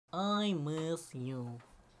I miss you.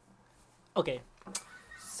 Okay,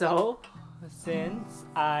 so since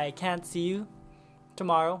I can't see you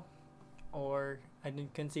tomorrow, or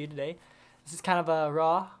couldn't see you today, this is kind of a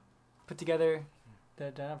raw, put together.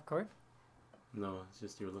 Did I record? No, it's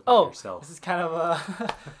just you were looking at yourself. This is kind of a.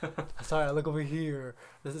 Sorry, I look over here.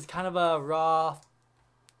 This is kind of a raw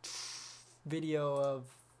video of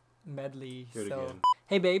medley. Do it again.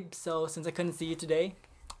 Hey babe, so since I couldn't see you today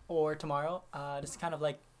or tomorrow, this is kind of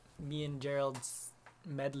like me and Gerald's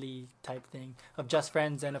medley type thing of Just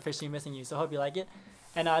Friends and Officially Missing You. So I hope you like it.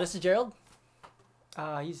 And this is Gerald.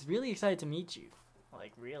 He's really excited to meet you,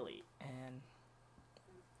 like really. And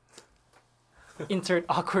insert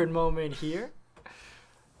awkward moment here.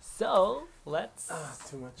 So let's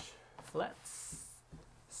too much. Let's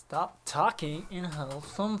stop talking and have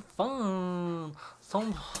some fun.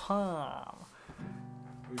 Some fun. Are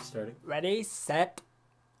we starting? Ready, set,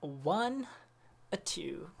 1, a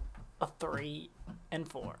 2, a 3, and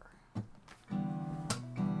 4.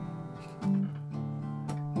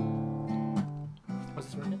 Was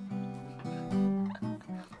this working?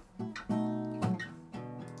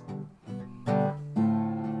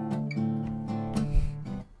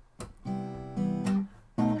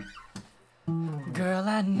 Girl,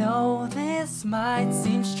 I know this might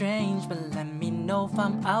seem strange, but let me know if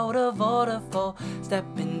I'm out of order for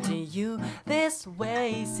stepping to you this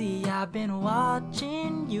way. See, I've been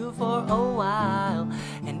watching you for a while,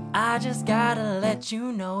 and I just gotta let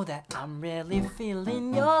you know that I'm really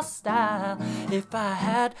feeling your style. If I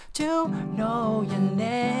had to know your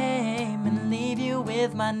name and leave you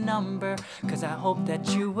with my number, 'cause I hope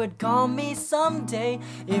that you would call me someday.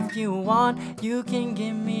 If you want, you can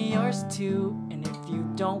give me yours too, and if you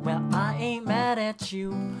don't, well, I ain't mad at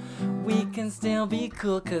you. We can still be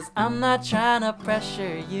cool, 'cause I'm not trying to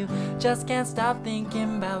pressure you. Just can't stop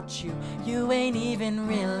thinking about you. You ain't even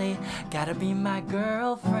really gotta be my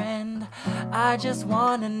girlfriend. I just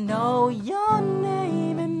wanna know your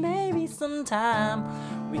name, and maybe sometime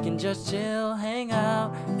we can just chill, hang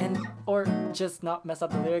out, or just not mess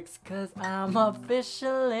up the lyrics, 'cause I'm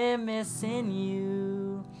officially missing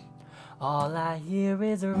you. All I hear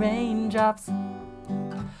is raindrops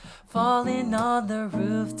falling on the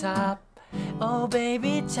rooftop. Oh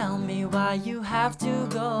baby, tell me why you have to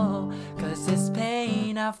go, 'cause this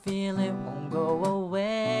pain I feel, it won't go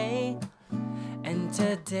away. And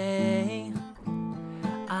today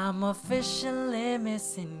I'm officially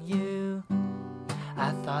missing you.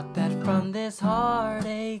 I thought that from this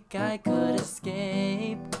heartache I could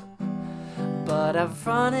escape, but I've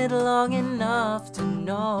fronted long enough to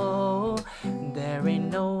know there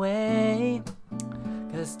ain't no way.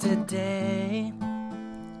 'Cause today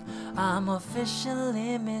I'm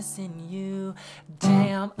officially missing you.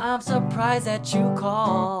 Damn, I'm surprised that you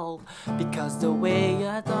called, because the way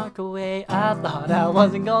I talk away, I thought I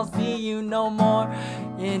wasn't gonna see you no more.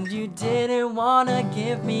 And you didn't wanna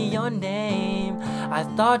give me your name. I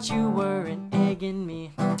thought you weren't egging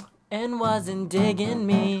me and wasn't digging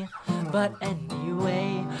me. But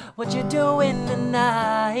anyway, what you doing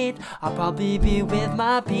tonight? I'll probably be with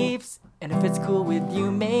my peeps, and if it's cool with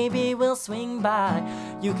you, maybe we'll swing by.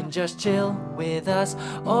 You can just chill with us,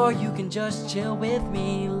 or you can just chill with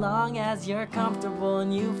me, long as you're comfortable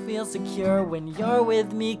and you feel secure when you're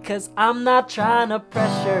with me. 'Cause I'm not trying to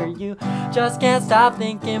pressure you, just can't stop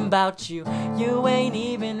thinking about you. You ain't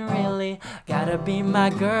even really gotta be my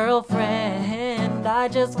girlfriend. I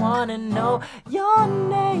just wanna know your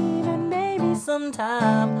name, and maybe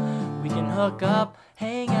sometime we can hook up,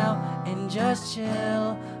 hang out, and just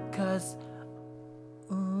chill. 'Cause,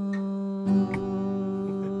 ooh,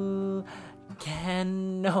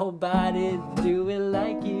 can nobody do it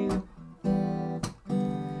like you?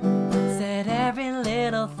 Said every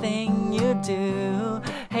little thing you do,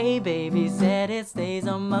 hey baby, said it stays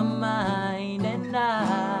on my mind. And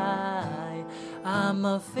I'm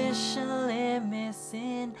officially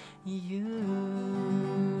missing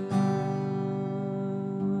you.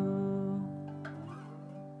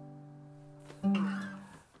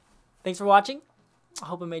 Thanks for watching. I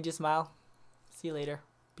hope it made you smile. See you later.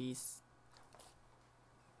 Peace.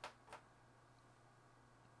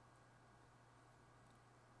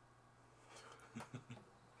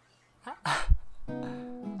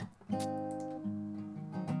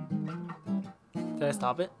 Did I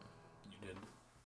stop it?